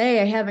to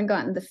say, I haven't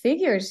gotten the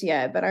figures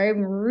yet, but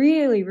I'm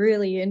really,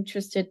 really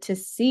interested to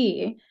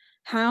see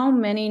how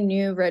many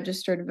new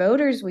registered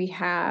voters we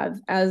have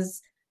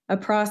as a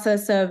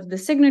process of the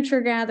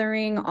signature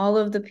gathering. All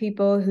of the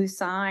people who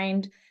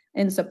signed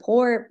in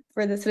support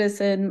for the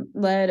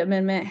citizen-led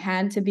amendment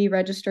had to be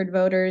registered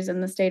voters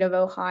in the state of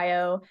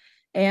Ohio.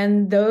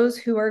 And those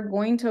who are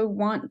going to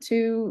want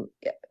to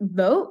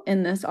vote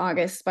in this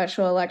August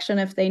special election,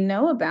 if they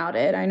know about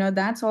it. I know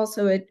that's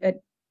also a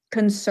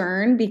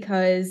concern,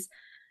 because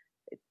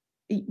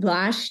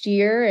last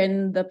year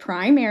in the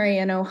primary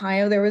in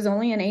Ohio, there was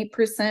only an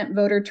 8%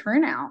 voter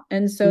turnout.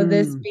 And so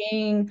this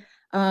being,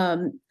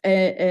 kind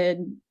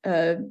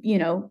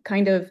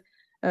of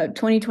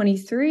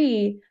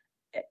 2023,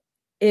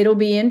 it'll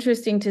be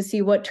interesting to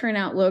see what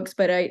turnout looks,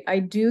 but I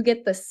do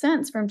get the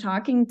sense from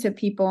talking to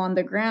people on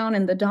the ground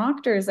and the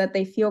doctors that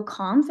they feel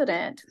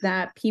confident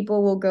that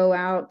people will go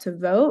out to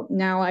vote.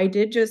 Now, I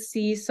did just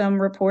see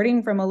some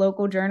reporting from a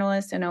local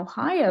journalist in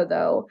Ohio,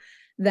 though,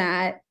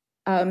 that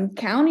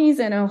counties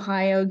in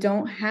Ohio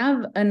don't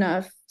have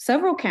enough,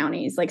 several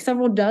counties, like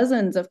several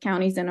dozens of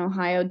counties in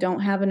Ohio, don't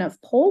have enough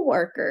poll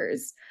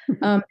workers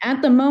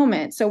at the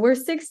moment. So we're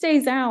 6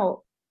 days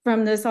out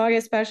from this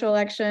August special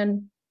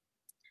election,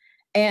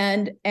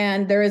 and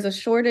there is a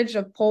shortage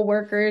of poll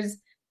workers.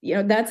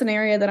 That's an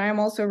area that I'm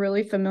also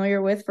really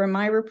familiar with from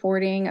my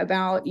reporting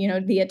about,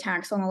 the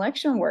attacks on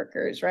election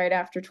workers right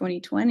after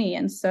 2020.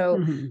 And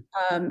so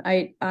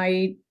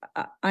I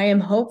am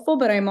hopeful,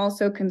 but I'm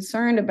also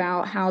concerned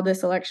about how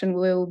this election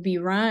will be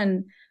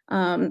run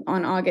on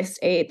August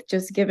 8th,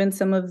 just given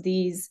some of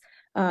these,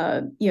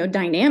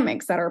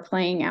 dynamics that are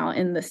playing out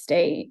in the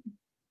state.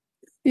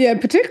 Yeah,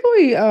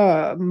 particularly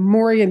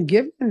Morgan,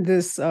 given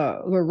this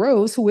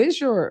LaRose, who is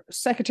your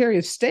Secretary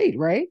of State,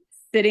 right?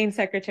 Sitting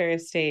Secretary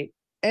of State.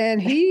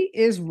 And he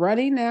is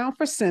running now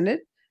for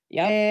Senate.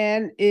 Yep.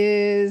 And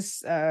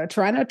is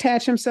trying to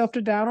attach himself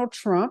to Donald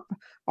Trump,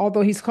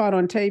 although he's caught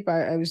on tape.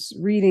 I was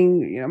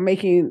reading,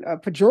 making a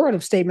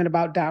pejorative statement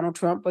about Donald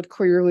Trump, but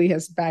clearly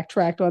has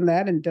backtracked on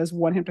that and does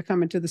want him to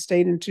come into the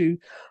state and to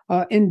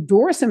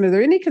endorse him. Are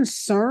there any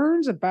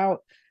concerns about,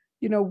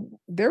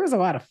 there was a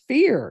lot of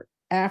fear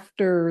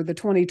after the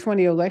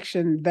 2020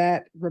 election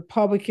that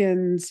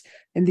Republicans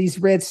in these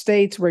red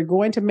states were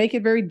going to make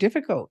it very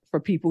difficult for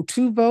people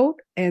to vote,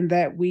 and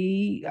that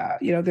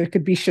there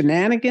could be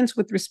shenanigans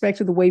with respect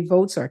to the way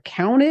votes are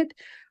counted,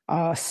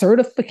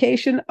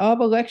 certification of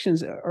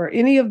elections, or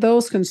any of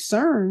those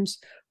concerns,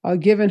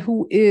 given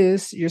who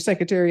is your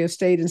Secretary of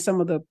State and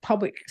some of the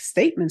public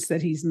statements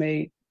that he's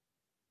made?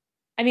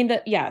 I mean,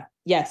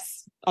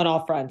 yes, on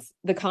all fronts.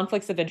 The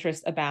conflicts of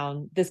interest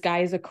abound. This guy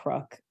is a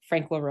crook,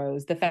 Frank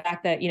LaRose. The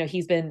fact that,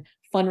 he's been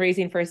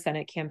fundraising for a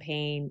Senate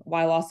campaign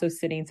while also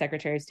sitting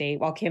Secretary of State,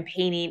 while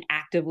campaigning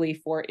actively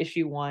for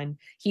issue one.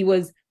 He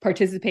was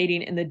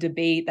participating in the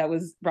debate that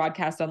was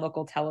broadcast on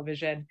local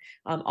television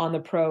on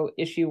the pro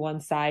issue one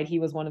side. He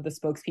was one of the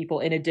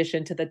spokespeople, in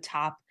addition to the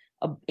top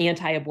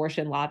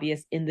anti-abortion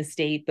lobbyists in the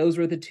state. Those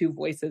were the two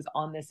voices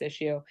on this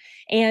issue.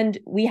 And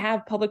we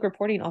have public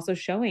reporting also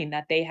showing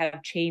that they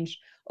have changed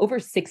over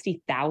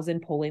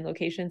 60,000 polling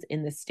locations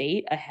in the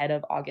state ahead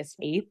of August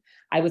 8th.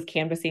 I was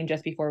canvassing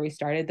just before we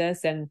started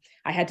this, and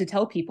I had to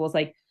tell people, it's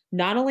like,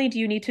 not only do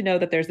you need to know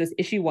that there's this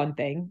issue one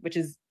thing, which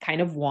is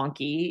kind of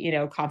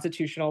wonky,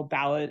 constitutional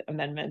ballot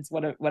amendments,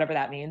 whatever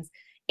that means,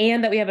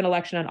 and that we have an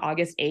election on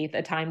August 8th,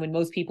 a time when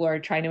most people are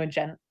trying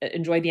to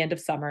enjoy the end of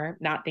summer,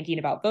 not thinking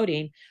about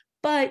voting.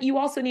 But you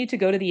also need to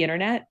go to the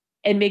internet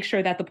and make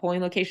sure that the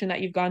polling location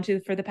that you've gone to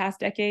for the past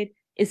decade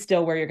is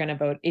still where you're going to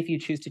vote if you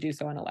choose to do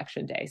so on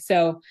election day.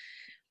 So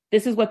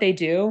this is what they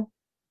do: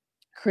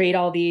 create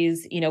all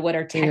these, what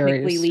are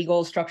technically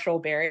legal structural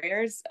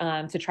barriers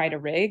to try to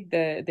rig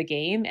the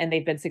game. And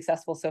they've been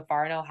successful so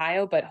far in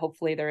Ohio, but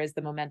hopefully there is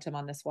the momentum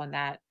on this one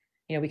that,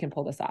 we can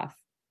pull this off.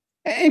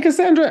 And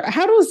Cassandra,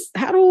 how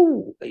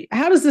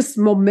does this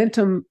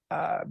momentum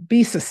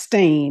be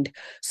sustained?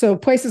 So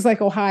places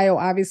like Ohio,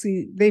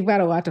 obviously, they've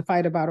got a lot to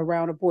fight about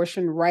around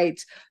abortion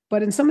rights.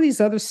 But in some of these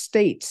other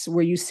states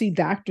where you see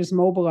doctors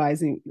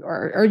mobilizing,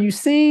 are you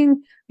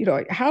seeing,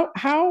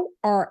 how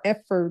are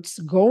efforts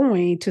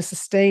going to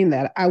sustain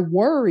that? I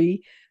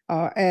worry,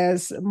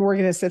 as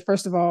Morgan has said,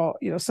 first of all,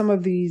 some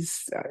of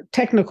these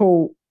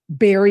technical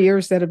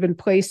barriers that have been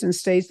placed in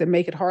states that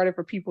make it harder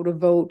for people to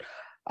vote.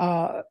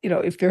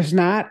 If there's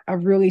not a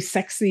really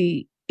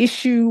sexy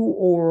issue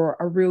or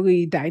a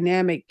really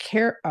dynamic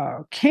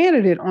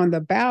candidate on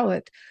the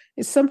ballot,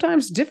 it's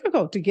sometimes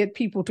difficult to get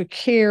people to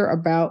care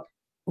about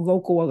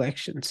local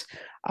elections,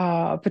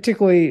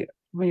 particularly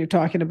when you're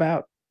talking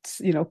about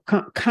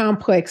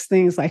complex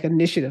things like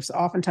initiatives.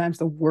 Oftentimes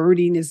the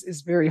wording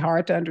is very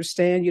hard to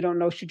understand. You don't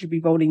know, should you be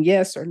voting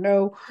yes or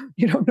no?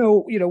 You don't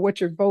know,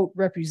 what your vote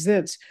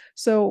represents.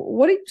 So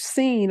what are you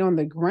seeing on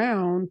the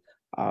ground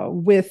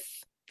with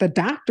the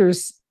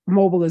doctors'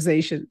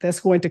 mobilization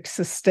that's going to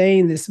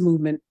sustain this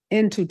movement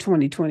into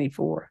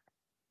 2024?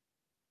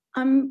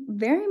 I'm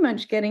very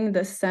much getting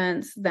the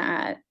sense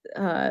that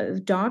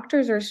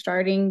doctors are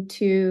starting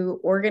to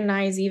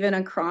organize even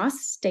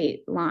across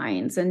state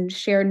lines and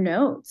share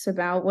notes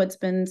about what's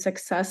been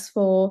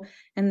successful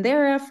in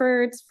their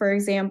efforts. For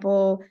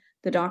example,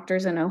 the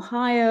doctors in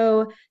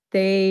Ohio,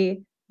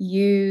 they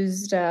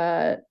used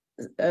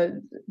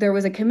there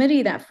was a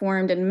committee that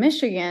formed in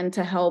Michigan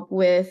to help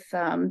with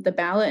the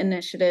ballot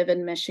initiative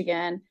in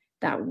Michigan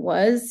that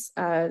was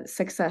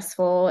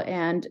successful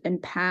and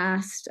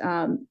passed.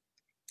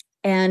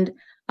 And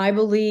I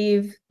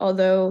believe,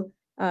 although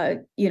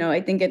I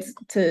think it's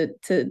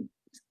to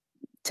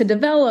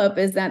develop,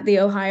 is that the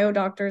Ohio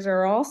doctors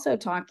are also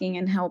talking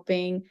and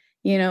helping,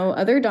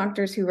 other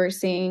doctors who are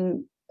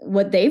seeing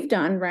what they've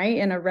done, right,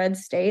 in a red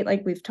state,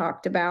 like we've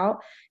talked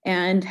about,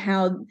 and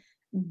how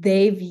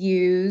they've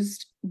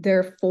used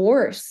their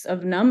force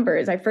of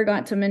numbers. I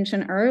forgot to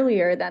mention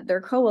earlier that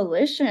their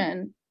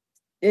coalition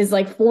is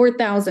like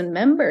 4,000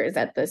 members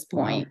at this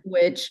point,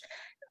 wow. Which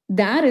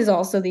that is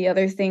also the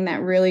other thing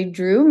that really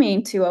drew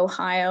me to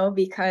Ohio,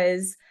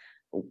 because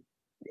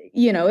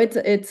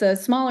it's a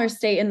smaller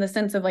state in the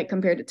sense of, like,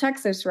 compared to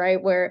Texas,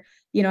 right, where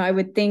I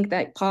would think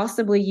that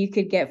possibly you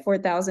could get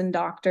 4,000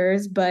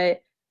 doctors, but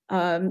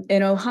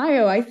in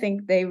Ohio, I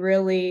think they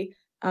really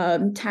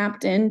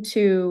tapped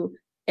into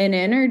an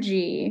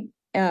energy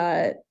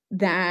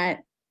that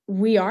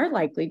we are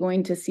likely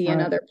going to see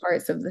in other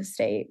parts of the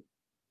state.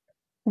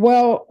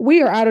 Well,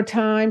 we are out of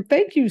time.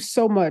 Thank you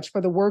so much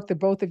for the work that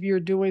both of you are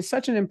doing.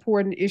 Such an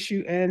important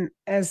issue. And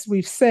as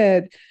we've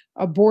said,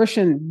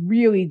 abortion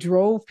really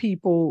drove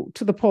people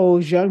to the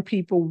polls, young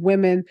people,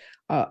 women,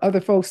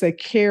 other folks that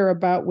care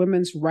about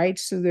women's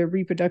rights to their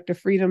reproductive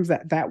freedoms.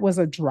 That was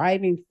a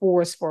driving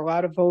force for a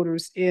lot of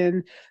voters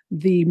in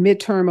the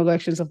midterm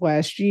elections of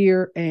last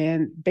year.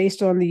 And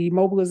based on the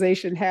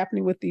mobilization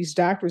happening with these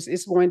doctors,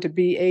 it's going to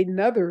be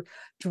another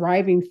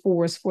driving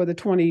force for the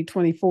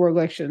 2024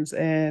 elections.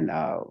 And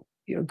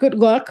good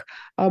luck,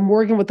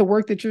 Morgan, with the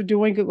work that you're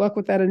doing. Good luck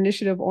with that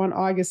initiative on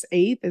August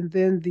 8th, and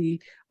then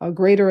the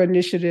greater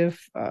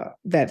initiative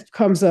that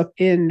comes up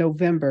in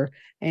November.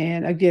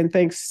 And again,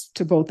 thanks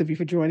to both of you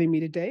for joining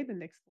me today. The next